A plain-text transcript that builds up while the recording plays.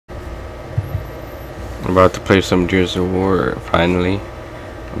about to play some Gears of War, finally.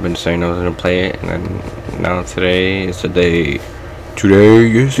 I've been saying I was gonna play it, and then now today is the day. Today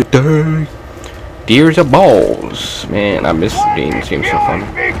is the day. Gears of Balls. Man, I miss the game. It seems so fun.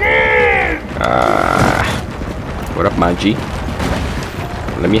 What up, my G?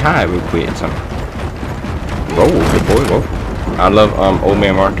 Let me hide real quick. Whoa, good boy, whoa. I love Old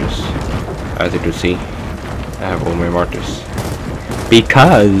Man Marcus. As you can see, I have Old Man Marcus.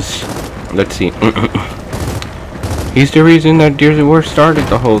 Because, let's see. He's the reason that Gears of War started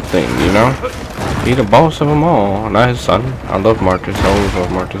the whole thing, you know? He's the boss of them all, not his son. I love Marcus. I always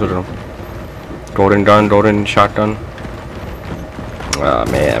love Marcus. Look at him. Golden gun, golden shotgun. Oh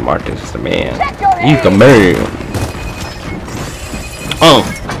man, Marcus is the man. He's the man. Oh.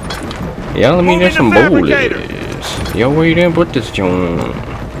 Yeah, let me get some bullets. Yo, where you didn't put this joint?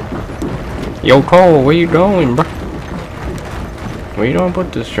 Yo, Cole, where you going, bro? Where you don't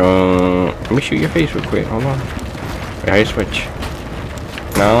put this joint? Let me shoot your face real quick. Hold on. Wait, how do you switch?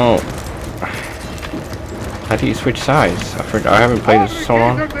 No. How do you switch sides? I haven't played this so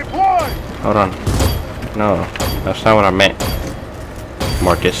long. Hold on. No, that's not what I meant.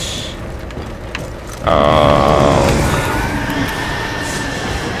 Marcus.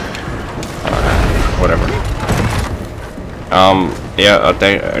 Whatever. Yeah,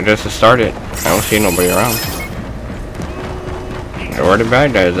 I just started. I don't see nobody around. Where the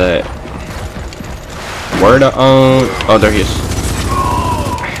bad guys at? Where the oh, there he is.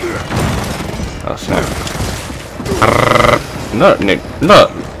 Oh snap! Look, Nick,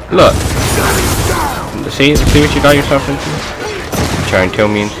 look. See what you got yourself into? Try and kill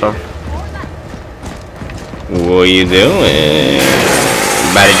me and stuff. What you doing?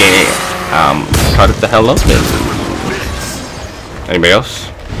 Better get it. Cut it the hell up then. Anybody else?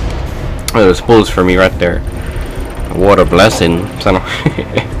 Oh, there's bullets for me right there. What a blessing, son of.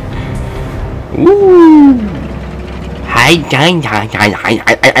 Woo! Hi,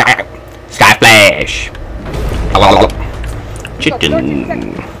 Sky Flash.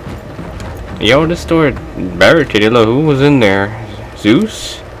 Chicken. Yo, this door barricaded. Look, who was in there?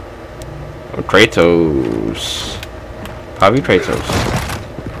 Zeus? Or Kratos? Probably Kratos.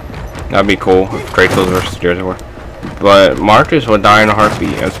 That'd be cool if Kratos versus Gears of War. But Marcus would die in a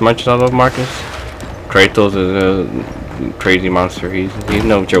heartbeat. As much as I love Marcus, Kratos is a crazy monster. He's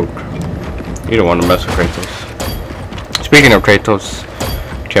no joke. You don't want to mess with Kratos. Speaking of Kratos,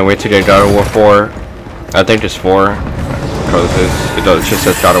 can't wait to get God of War 4. I think it's 4. Because it just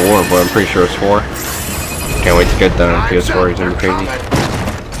says God of War, but I'm pretty sure it's 4. Can't wait to get that on PS4. He's gonna be crazy.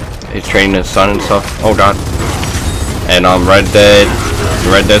 He's training his son and stuff. Oh god. And Red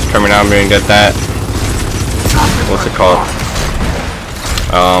Dead's coming out. I'm gonna get that. What's it called?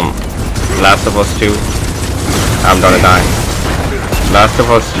 Last of Us 2. I'm gonna die. Last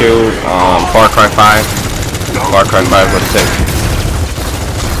of Us 2. Far Cry 5. Far Cry 5 was sick.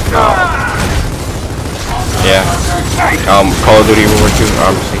 Yeah. Call of Duty World War 2,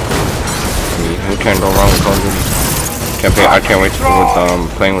 obviously. We can't go wrong with Call of Duty. I can't wait to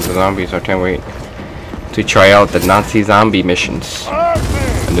playing with the zombies. I can't wait to try out the Nazi zombie missions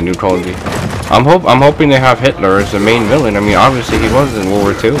in the new Call of Duty. I'm hoping they have Hitler as the main villain. I mean, obviously he was in World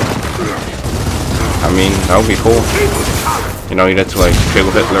War II. I mean, that would be cool. You know, you get to like kill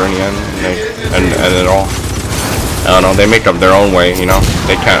Hitler in the end, and it all. I don't know. They make up their own way. You know,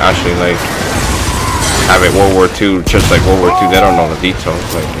 they can't actually like have it World War II just like World War II. They don't know the details,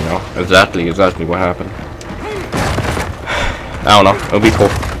 like, you know, exactly what happened. I don't know. It'll be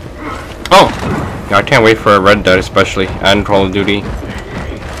cool. Oh, yeah, I can't wait for Red Dead especially, and Call of Duty.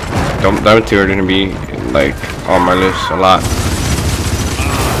 Them two are gonna be like on my list a lot.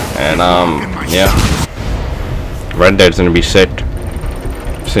 And yeah, Red Dead's gonna be sick.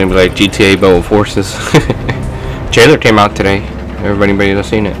 Seems like GTA Battle Forces. Trailer came out today. Everybody that's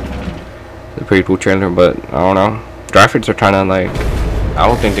seen it. It's a pretty cool trailer, but I don't know. Graphics are kind of like, I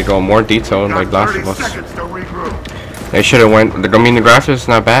don't think they go more detailed like Last of Us. They should have went. I mean, the graphics is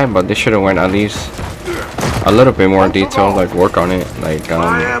not bad, but they should have went at least a little bit more detailed, like work on it, like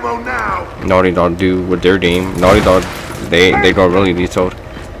Naughty Dog do with their game. Naughty Dog, they go really detailed.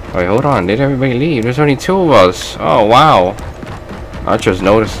 Wait, hold on, did everybody leave? There's only 2 of us. Oh wow, I just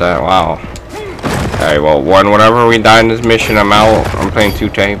noticed that. Wow. Alright, well, whenever we die in this mission, I'm out. I'm playing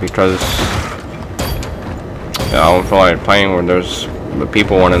 2K because I don't feel like playing when there's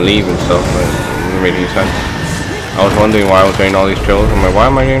people want to leave and stuff. But it doesn't make any sense. I was wondering why I was getting all these kills. I'm like, why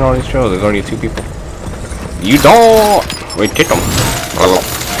am I getting all these kills? There's only 2 people. You don't! Wait, kick him.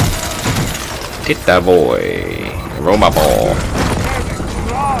 Hit that boy. Roll my ball.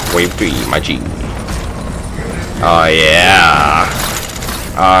 Wave 3, my G. Oh yeah.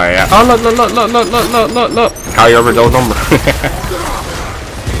 Oh yeah. Oh look. How you ever those number?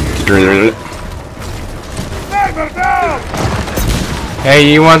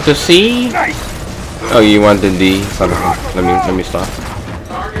 Hey, you want the C? Oh, you want the D? Let me stop.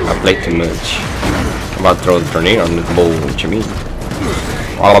 I played too much. I'm about to throw the tornado on this bowl. What you mean?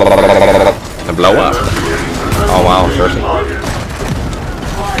 To blow up. Oh wow, seriously.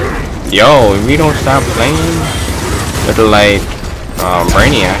 Yo, if we don't stop playing, little like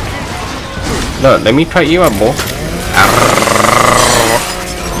Brainiac. Look, let me cut you up, boy.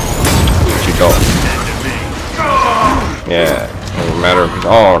 What you go? Yeah, doesn't matter.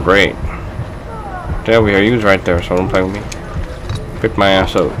 Oh, great. There we are. You was right there, so don't play with me. Pick my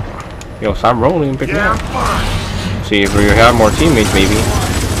ass up. Yo, stop rolling and pick me up. See, if we had more teammates, maybe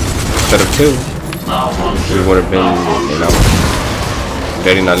instead of 2, we would have been, you know,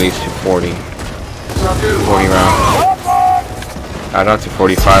 getting at least to 40 rounds. I got to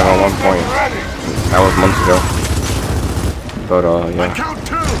 45 at one point. That was months ago. But yeah.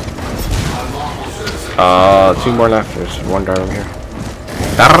 2 more left. There's one guy over here.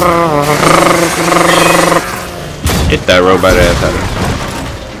 Hit that robot ass out of it.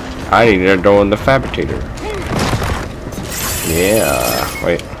 I need to go in the fabricator. Yeah.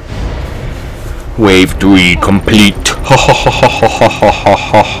 Wait. Wave 3 complete.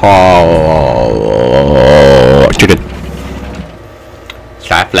 Chicken.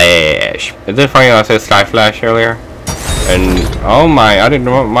 Sky Flash. Is it funny I said Sky Flash earlier? And oh my, I didn't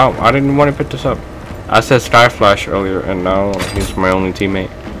want to pick this up. I said Sky Flash earlier, and now he's my only teammate.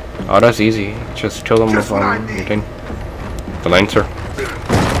 Oh, that's easy. Just kill them with your thing. The Lancer.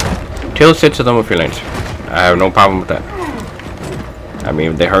 Kill 6 of them with your Lancer. I have no problem with that. I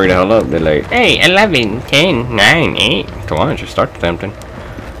mean, if they hurry the hell up, they're like, hey, 11, 10, 9, 8. Come on, just start the damn thing.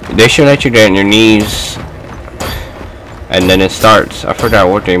 They should let you get on your knees, and then it starts. I forgot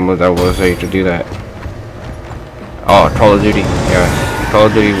what game that was to do that. Oh, Call of Duty. Yeah, Call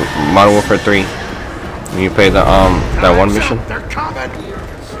of Duty Modern Warfare 3. When you play the that one mission,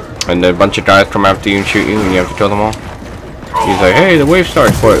 and a bunch of guys come after you and shoot you, and you have to kill them all. He's like, hey, the wave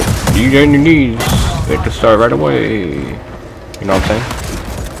starts, but you get on your knees. They can start right away. You know what I'm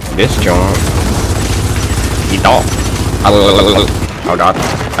saying? This John. He don't. Oh god.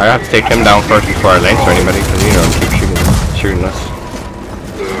 I have to take him down first before I Lancer anybody, because you know keep shooting us.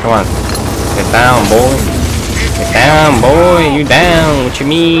 Come on. Get down, boy. Get down, boy. You down. What you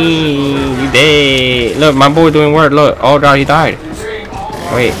mean? You dead. Look, my boy doing work. Look. Oh god, he died.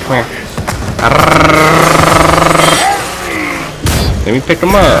 Wait, come here. Let me pick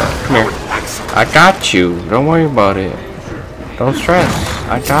him up. Come here. I got you. Don't worry about it. Don't stress.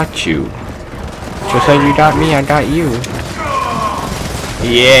 I got you. Just like you got me, I got you.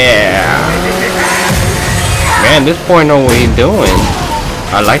 Yeah. Man, this boy know what he's doing.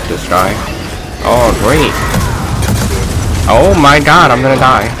 I like this guy. Oh, great. Oh my god, I'm gonna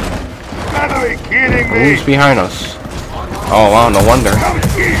die. Who's behind us? Oh wow, no wonder.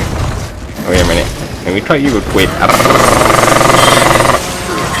 Wait a minute. Let me try you real quick.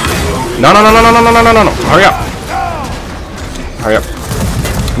 No. Hurry up. Hurry up.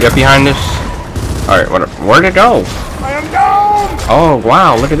 Get behind this. Alright, where'd it go? I am down! Oh,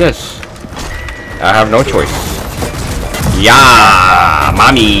 wow, look at this. I have no choice. Yeah,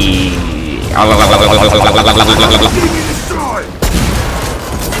 mommy.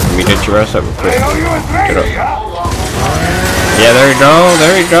 Let me get your ass up real quick. Get up. Yeah, there you go.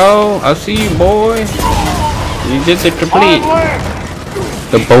 There you go. I see you, boy. You did it complete.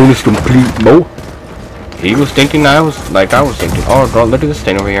 The bonus complete, boy. He was thinking I was thinking. Oh, bro, look at this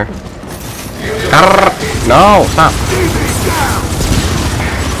thing over here. No, stop.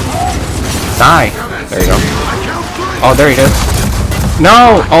 Die. There you go. Oh, there he is.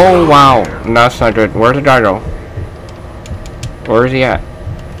 No. Oh, wow. No, that's not good. Where's the guy go? Where is he at?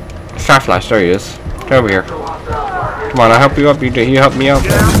 Sky Flash. There he is. Get over here. Come on, I'll help you up. You help me out.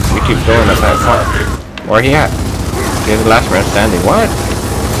 You keep going at that part. Where he at? He's the last man standing. What?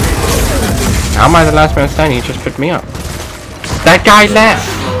 How am I the last man standing? He just picked me up. That guy left.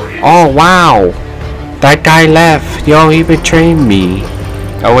 Oh, wow. That guy left. Yo, he betrayed me.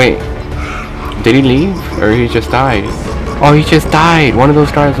 Oh, wait. Did he leave? Or he just died? Oh, he just died. One of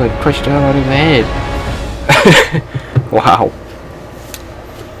those guys, like, pushed it out of his head. Wow.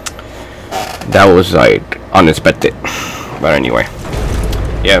 That was, like, unexpected. But anyway.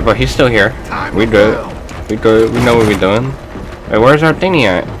 Yeah, but he's still here. We good. We good. We know what we're doing. Hey, where's our thingy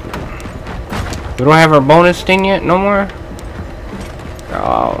at? We don't have our bonus thing yet? No more?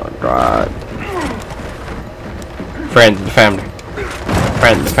 Oh, God. Friends and family.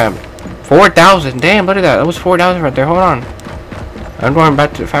 Friends and family. 4,000. Damn, look at that. That was 4,000 right there. Hold on. I'm going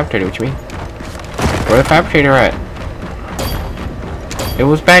back to the fabricator. What you mean? Where the fabricator at? It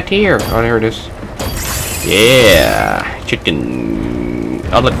was back here. Oh, there it is. Yeah, chicken.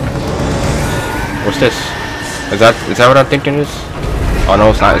 Oh look. What's this? Is that what I'm thinking it is? Oh no,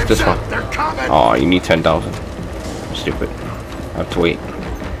 it's not. It's this one. Oh, you need 10,000. Stupid. I have to wait.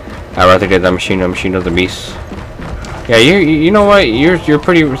 I'd rather get that machine of the beast. Yeah, you know what? You're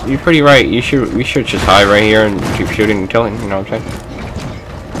pretty right. We should just hide right here and keep shooting and killing. You know what I'm saying?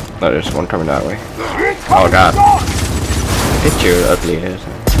 No, there's one coming that way. Oh god. Hit you, ugly ass.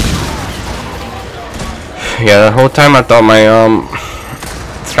 Yeah, the whole time I thought my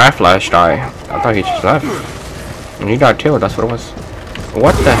Sky Flash died. I thought he just left. And he got killed, that's what it was.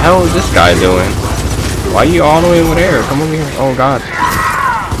 What the hell is this guy doing? Why are you all the way over there? Come over here. Oh god.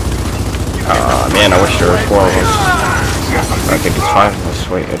 Man, I wish there were 4 of us. I think it's 5 of us.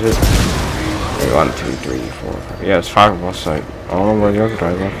 Wait, it is. 1, 2, 3, 4, 5. Yeah, it's 5 of us. I don't know where the other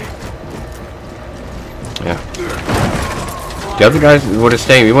guy went. Yeah. The other guys would have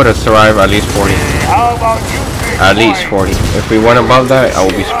stayed. We would have survived at least 40. At least 40. If we went above that, I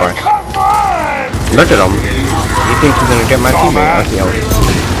would be surprised. Look at him. He thinks he's gonna get my teammate. I see how it is.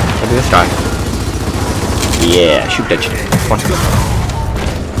 Look at this guy. Yeah, shoot that shit. Come on.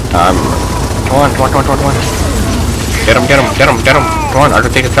 Come on. Get him. Come on, I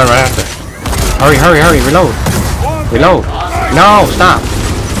can take this guy right after. Hurry. Reload. No, stop.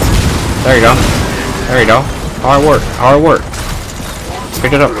 There you go. Hard work.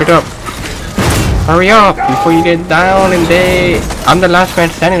 Pick it up. Hurry up before you get down and dead. I'm the last man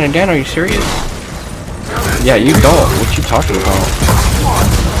standing again. Are you serious? Yeah, you don't. What you talking about?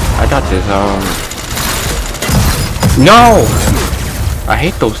 I got this. No. I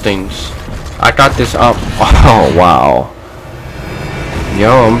hate those things. I got this up. Oh wow. Yo,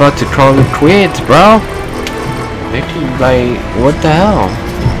 I'm about to call it quits, bro. Like, what the hell?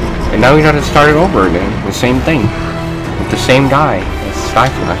 And now we gotta start it over again. The same thing. With the same guy. That's Sky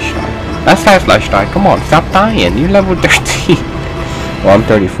Flash guy. That's Sky Flash guy. Come on, stop dying. You're level 13. Well, I'm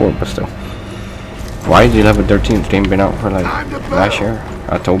 34, but still. Why is he level 13? This game been out for like last year.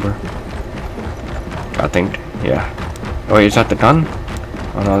 October. I think. Yeah. Oh, is that the gun?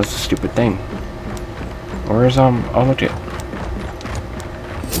 Oh no, that's a stupid thing. Where is oh look at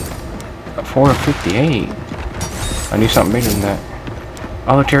 458. I need something bigger than that.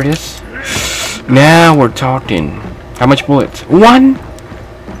 Oh look, here it is. Now we're talking. How much bullets? One.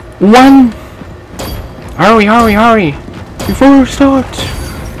 Hurry. Before it starts.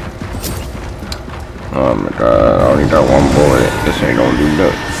 Oh my god, I only got 1 bullet. This ain't gonna do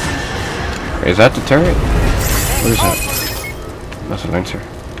that. Is that the turret? What is that? That's a Lancer.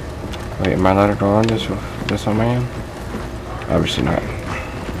 Wait, am I allowed to go on this with this on my hand? Obviously not.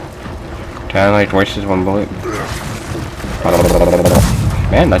 Can I like waste this 1 bullet?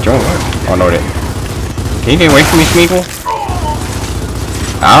 Man, that drone worked. Oh no, it didn't. Can you get away from me, Smeagol?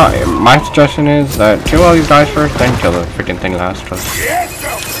 My suggestion is that kill all these guys first, then kill the freaking thing last.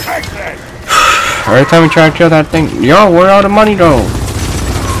 Every time we try to kill that thing, yo, where all the money go?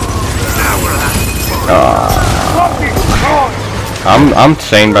 I'm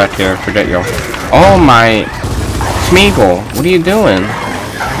staying back here. Forget yo. Oh my, Smeagol, what are you doing?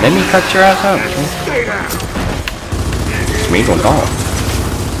 Let me cut your ass out. Smeagol, dog.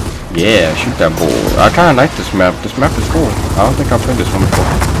 Yeah, shoot that bull. I kind of like this map. This map is cool. I don't think I've played this one before.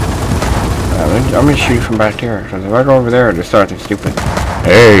 I'm gonna shoot from back here. Because if I go over there, they start acting stupid.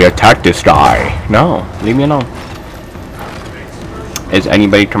 Hey, attack this guy. No, leave me alone. Is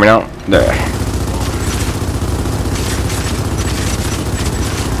anybody coming out? There.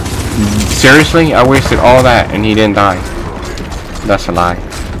 Seriously? I wasted all that and he didn't die. That's a lie.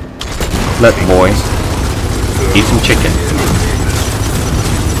 Let boy. Eat some chicken.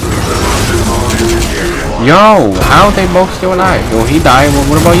 Yo, how are they both still alive? Well, he died. Well,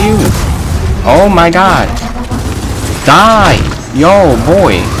 what about you? Oh my god. Die. Yo,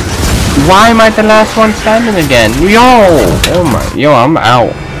 boy. Why am I the last one standing again? Yo. Oh my. Yo, I'm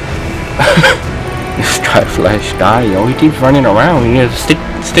out. This guy Flash die, yo. He keeps running around. We need to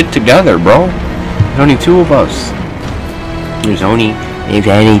stick together, bro. There's only 2 of us. There's only 2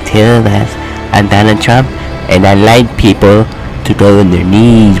 of us. I'm Donald Trump, and I like people to go on their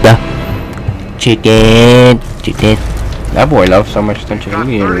knees, bro. Chicken. That boy loves so much attention.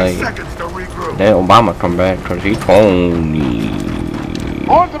 He need like that Obama come back because he phony.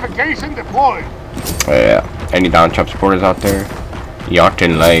 Fortification deployed. Yeah. Any Donald Trump supporters out there? Y'all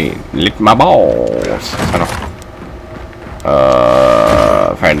can like lick my balls. I know.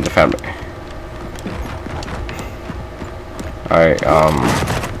 Friend of the family. Alright,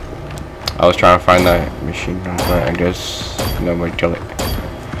 I was trying to find that machine gun, but I guess Nobody kill it.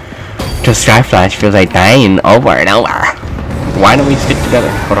 Just Sky Flash feels like dying over and over. Why don't we stick together?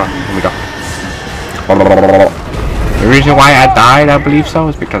 Hold on, here we go. The reason why I died, I believe so,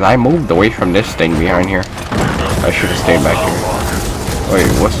 is because I moved away from this thing behind here. I should have stayed back here. Wait,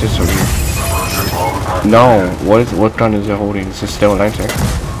 what's this over here? No, what gun is it holding? Is this still a Lancer?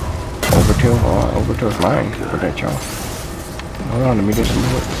 Overkill? Oh, Overkill is mine. Forget y'all. Hold on, let me get some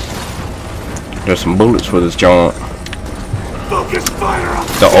bullets. There's some bullets for this jaunt.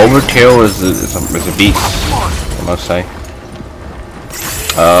 The Overkill is a beast, I must say.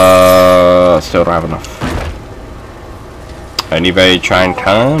 Still don't have enough. Anybody try and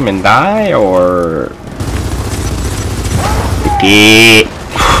come and die, or... Yeah.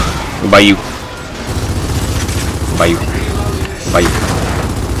 What about you? What about you? What about you?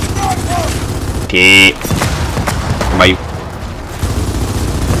 Yeah. What about you?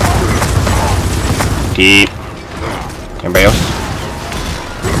 Yeah. Anybody else?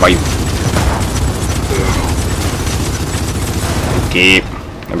 What about you? Yeah.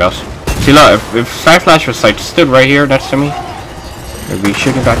 Anybody else? See, look, if Sky Flash was like stood right here next to me, we'd be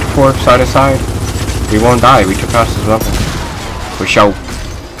shooting back and forth, side to side. We won't die. We took past his weapon. For sure.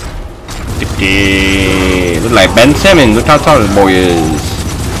 Look like Ben Simmons. Look how tall this boy is.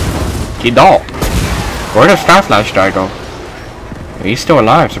 He dog. Where did Sky Flash die go? He's still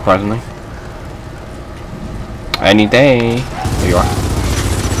alive, surprisingly. Any day. There you are.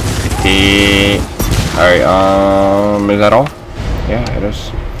 Alright, is that all? Yeah, it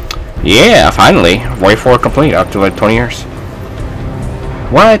is. Yeah, finally. Wave 4 complete after like 20 years.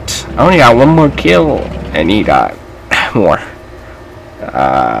 What? I only got one more kill, and he got more.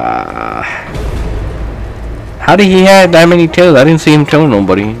 How did he have that many kills? I didn't see him kill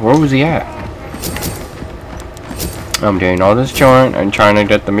nobody. Where was he at? I'm doing all this joint and trying to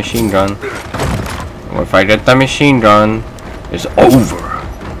get the machine gun. If I get the machine gun, it's over.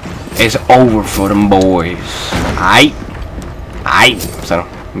 It's over for them boys. Aight. So,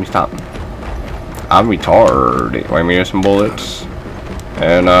 let me stop. I'm retarded. Wait, me some bullets.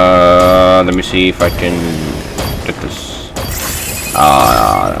 And let me see if I can get this.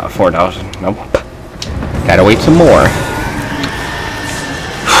 4,000. Nope. Gotta wait some more.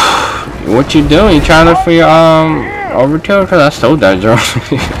 What you doing? You trying to look for your Overkill? Cause I stole that drone.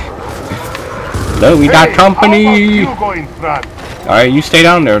 Look, we got company. Alright, you stay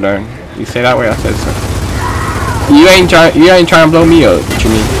down there then. You stay that way, I said so. You ain't trying to blow me up. What you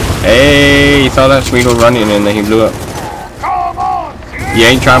mean? Hey, you saw that Sweetle running and then he blew up. You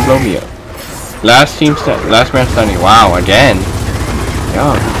ain't trying to blow me up. Last man standing. Wow, again.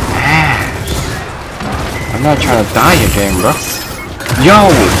 Yo, ass. I'm not trying to die again, bro. Yo.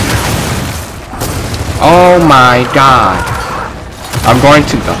 Oh my god. I'm going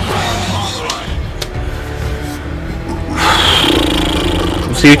to go.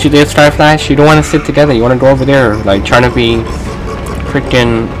 See what you did, Sky Flash? You don't want to sit together. You want to go over there, like trying to be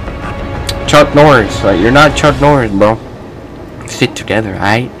freaking Chuck Norris. Like, you're not Chuck Norris, bro. Sit together,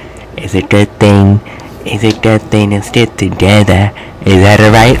 alright? It's a good thing. It's a good thing to sit together. Is that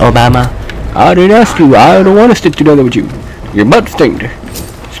alright, Obama? I didn't ask you. I don't want to stick together with you. Your butt stink.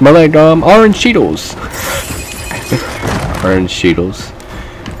 Smell like orange Cheetos. Orange Cheetos.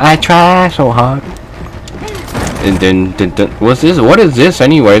 I try so hard. And then what's this? What is this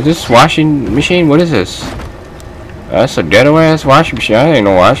anyway? Is this washing machine? What is this? That's a ghetto ass washing machine. I ain't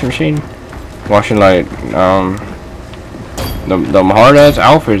no washing machine. Washing like the hard ass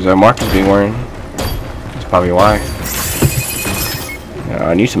outfits that Marcus be wearing. That's probably why.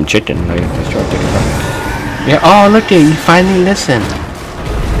 I need some chicken. Let's try to take it. Yeah. Oh, look at you! Finally listen.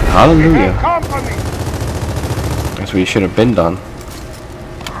 Hallelujah. That's what you should have been done.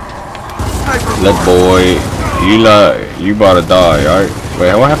 Let boy. You about to die, alright?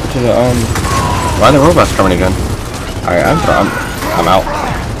 Wait, what happened to the why are the robots coming again? Alright, I'm out.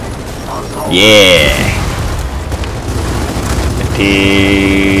 Yeah.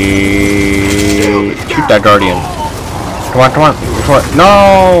 Shoot that Guardian. Come on.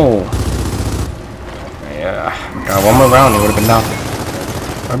 No. Yeah. Got one more round. It would have been down.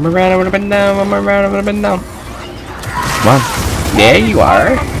 One more round. It would have been down. Come on. There you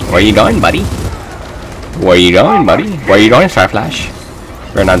are. Where you going, buddy? Where you going, buddy? Where you going, Sky Flash?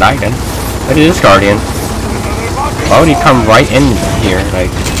 We're not dying then. Look at this Guardian. Why would he come right in here? Like,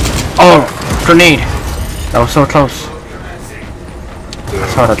 oh, grenade! That was so close. I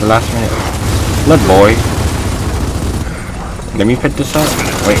saw it at the last minute. Look, boy. Let me pick this up.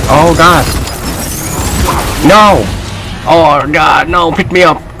 Wait. Oh God. No. Oh God. No. Pick me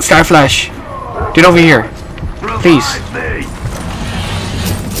up, Sky Flash. Get over here, please.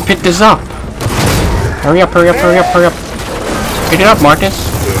 Pick this up. Hurry up. Pick it up, Marcus.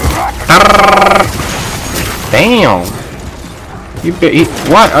 Damn.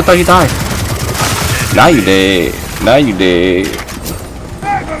 What? I thought he died. Now you did. Now you did.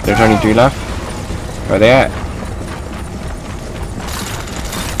 There's only 3 left. Where they at?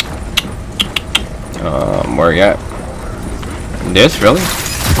 Where you at? This, really?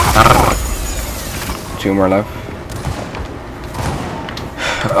 2 more left.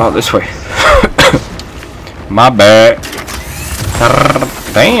 Oh, this way. My bad.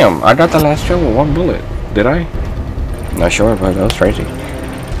 Damn, I got the last kill with 1 bullet. Did I? Not sure, but that was crazy.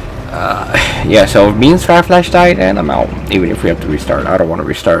 Yeah, so if me and Fireflash died, and I'm out. Even if we have to restart. I don't want to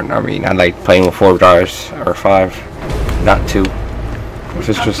restart. I mean, I like playing with 4 guys, or 5, not 2. If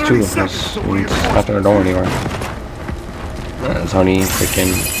it's just 2, it's not gonna go anywhere. It's only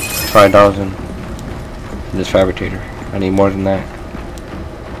freaking 5,000. This fabricator. I need more than that.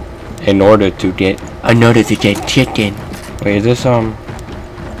 In order to get chicken. Wait, is this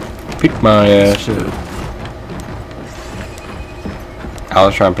pick my ass up. I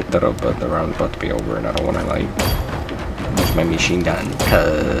was trying to pick that up, but the round's about to be over, and I don't want to like use my machine gun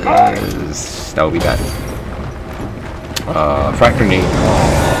because that will be bad. Frag grenade.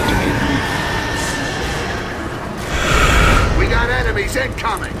 We got enemies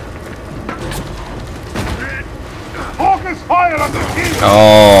incoming. Focus fire on the kill.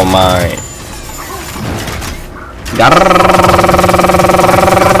 Oh my.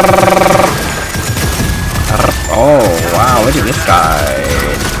 Oh wow, look at this guy.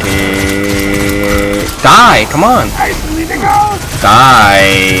 Die, come on.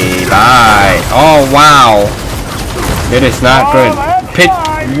 Die. Oh wow. It is not good. Pit,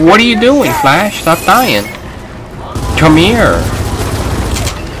 what are you doing, Flash? Stop dying. Come here.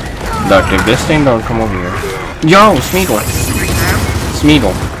 Look, if this thing don't come over here. Yo, Smeagol.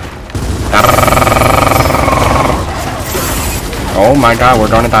 Smeagol. Oh my god, we're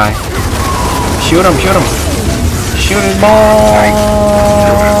gonna die. Shoot him, shoot him. Shoot his balls.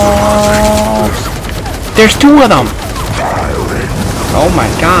 There's 2 of them. Oh my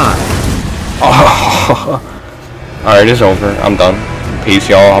god. Oh. Alright, it's over. I'm done. Peace,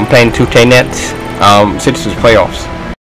 y'all. I'm playing 2K Nets. Citizens Playoffs.